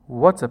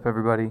What's up,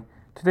 everybody?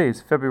 Today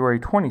is February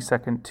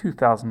 22nd,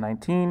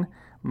 2019.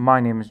 My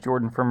name is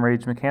Jordan from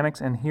Rage Mechanics,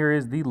 and here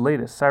is the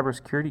latest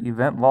cybersecurity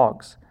event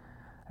logs.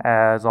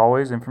 As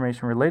always,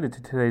 information related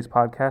to today's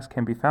podcast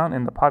can be found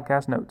in the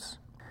podcast notes.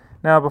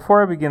 Now,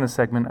 before I begin the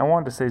segment, I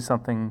wanted to say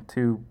something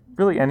to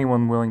really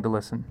anyone willing to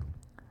listen.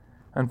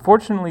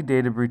 Unfortunately,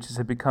 data breaches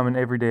have become an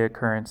everyday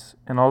occurrence,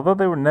 and although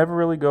they will never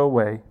really go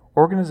away,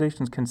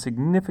 organizations can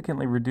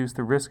significantly reduce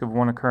the risk of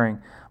one occurring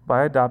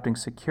by adopting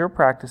secure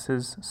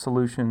practices,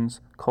 solutions,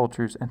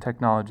 cultures, and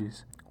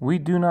technologies. We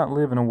do not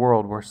live in a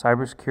world where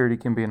cybersecurity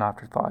can be an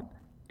afterthought.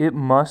 It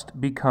must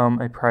become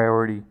a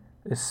priority,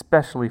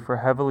 especially for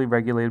heavily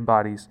regulated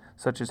bodies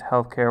such as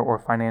healthcare or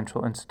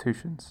financial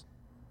institutions.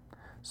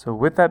 So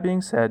with that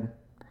being said,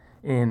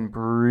 in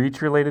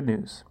breach-related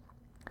news,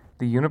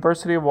 the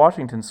University of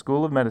Washington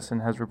School of Medicine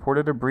has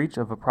reported a breach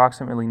of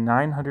approximately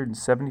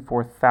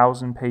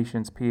 974,000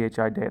 patients'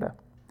 PHI data.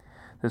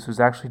 This was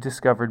actually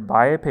discovered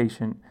by a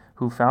patient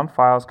who found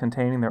files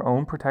containing their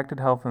own protected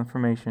health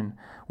information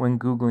when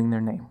Googling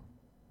their name.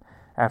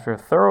 After a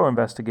thorough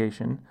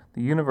investigation,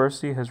 the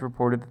university has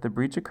reported that the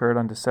breach occurred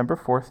on December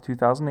 4,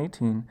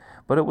 2018,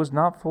 but it was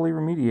not fully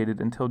remediated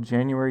until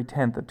January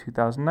 10th of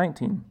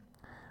 2019.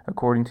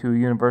 According to a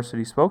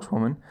university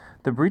spokeswoman,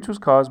 the breach was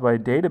caused by a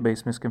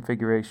database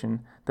misconfiguration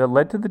that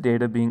led to the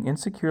data being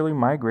insecurely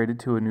migrated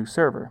to a new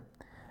server.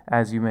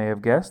 As you may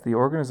have guessed, the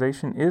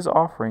organization is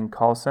offering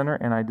call center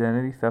and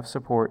identity theft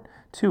support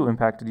to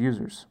impacted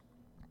users.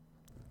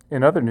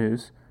 In other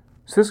news,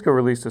 Cisco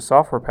released a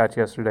software patch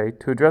yesterday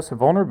to address a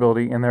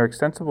vulnerability in their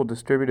extensible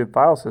distributed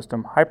file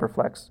system,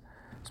 HyperFlex,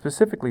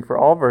 specifically for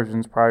all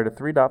versions prior to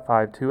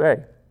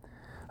 3.5.2a.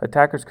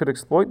 Attackers could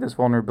exploit this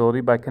vulnerability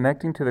by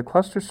connecting to the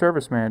cluster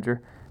service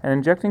manager and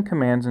injecting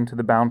commands into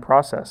the bound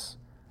process.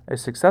 A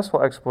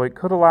successful exploit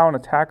could allow an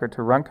attacker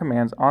to run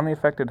commands on the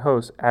affected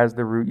host as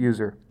the root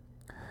user.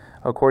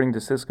 According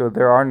to Cisco,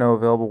 there are no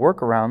available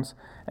workarounds,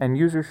 and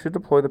users should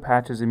deploy the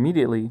patches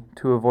immediately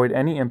to avoid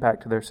any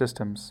impact to their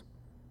systems.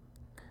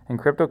 In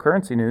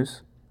cryptocurrency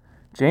news,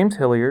 James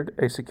Hilliard,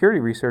 a security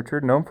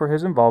researcher known for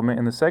his involvement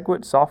in the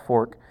SegWit soft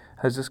fork,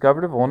 has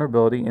discovered a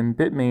vulnerability in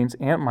Bitmain's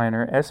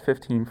Antminer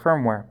S15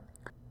 firmware.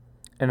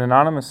 An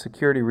anonymous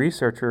security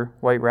researcher,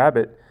 White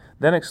Rabbit,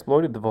 then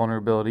exploited the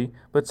vulnerability,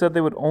 but said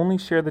they would only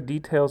share the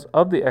details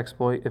of the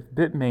exploit if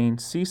Bitmain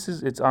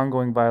ceases its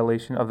ongoing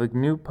violation of the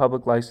GNU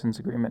Public License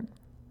Agreement.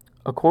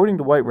 According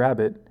to White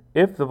Rabbit,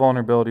 if the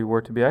vulnerability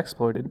were to be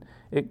exploited,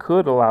 it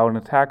could allow an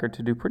attacker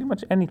to do pretty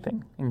much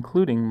anything,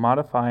 including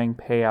modifying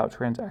payout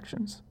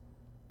transactions.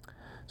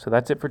 So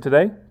that's it for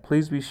today.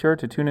 Please be sure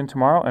to tune in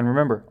tomorrow, and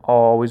remember,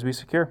 always be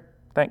secure.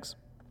 Thanks.